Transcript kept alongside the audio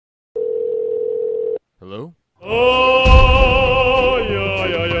Hello? Oh, yeah,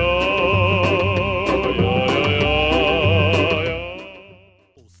 yeah, yeah, yeah, yeah,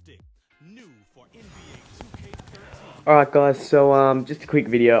 yeah. Alright guys, so just a quick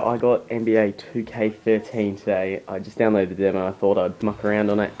video. I got NBA 2K13 today. I just downloaded the demo. I thought I'd muck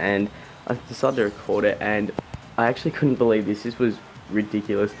around on it and I decided to record it, and I actually couldn't believe this. This was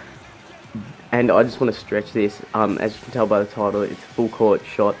ridiculous. And I just want to stretch this. As you can tell by the title, it's a full court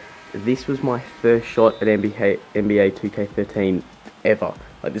shot. This was my first shot at NBA 2K13 ever.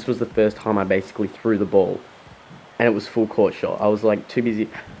 Like, this was the first time I basically threw the ball, and it was full court shot. I was like too busy.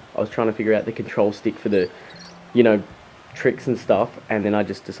 I was trying to figure out the control stick for the, you know, tricks and stuff, and then I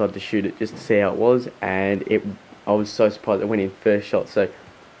just decided to shoot it just to see how it was, and I was so surprised it went in first shot. So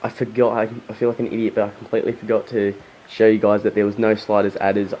I forgot. I feel like an idiot, but I completely forgot to show you guys that there was no sliders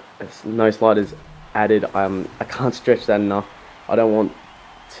added. I can't stretch that enough. I don't want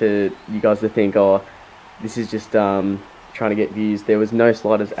you guys to think, oh, this is just trying to get views. There was no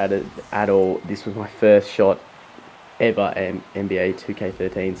sliders added at all. This was my first shot ever at NBA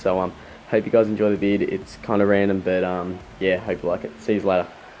 2K13. So hope you guys enjoy the vid. It's kind of random, but yeah, hope you like it. See you later.